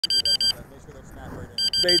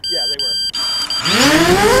Yeah, they were.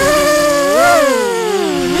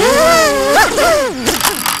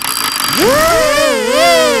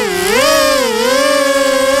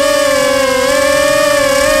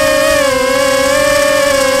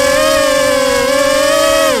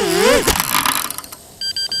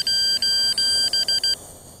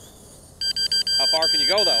 How far can you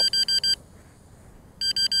go, though?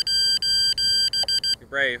 You're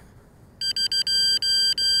brave.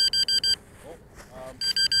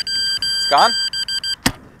 It's gone?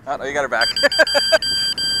 Oh, no, you got her back.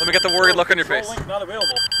 Let me get the worried look on your face. Link not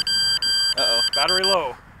available. Uh-oh. Battery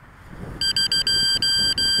low.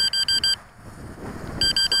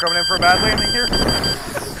 We're coming in for a bad landing here.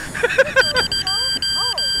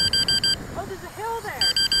 Oh, there's a hill there.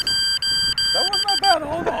 That wasn't that bad.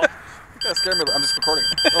 Hold on. You gotta scare me. I'm just recording.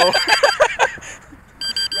 Oh.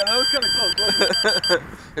 Yeah, that was kind of close, wasn't it?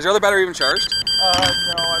 Is your other battery even charged? No,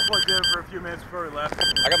 I plugged in for a few minutes before we left.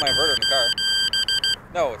 I got my inverter in the car.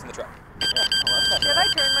 No, it's in the truck. Yeah, well, that's not Should I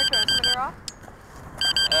turn my transmitter off?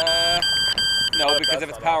 No, because if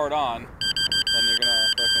it's powered on, then you're gonna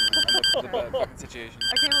fucking end up with a bad fucking situation.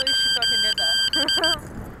 I can't believe she fucking did that.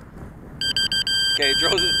 Okay,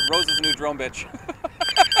 Rose is the new drone bitch.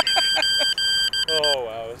 Oh,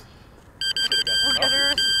 wow. We'll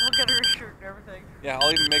get her a shirt and everything. Yeah,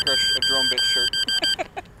 I'll even make her a drone bitch shirt.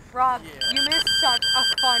 Rob, Yeah. you missed such a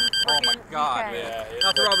fun Oh my freaking god, weekend. Yeah,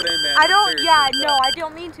 not to rub it in, man. I don't, Seriously. yeah, no, I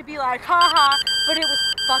don't mean to be like, haha, but it was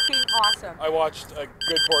fucking awesome. I watched a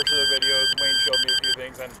good portion of the videos. Wayne showed me a few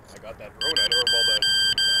things, and I got that drone out of her, well, the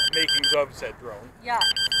makings of said drone. Yeah,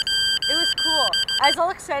 it was cool. I was all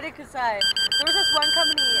excited because there was this one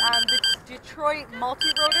company, the Detroit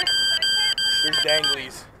Multi-Rotor. There's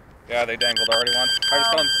danglies. Yeah, they dangled already once. I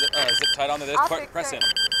just put them zip tied onto this. I'll fix Press it. in.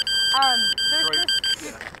 There's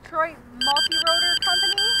this Detroit Multi-Rotor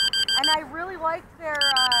company, and I really liked their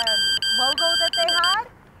logo that they had.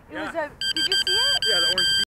 It was a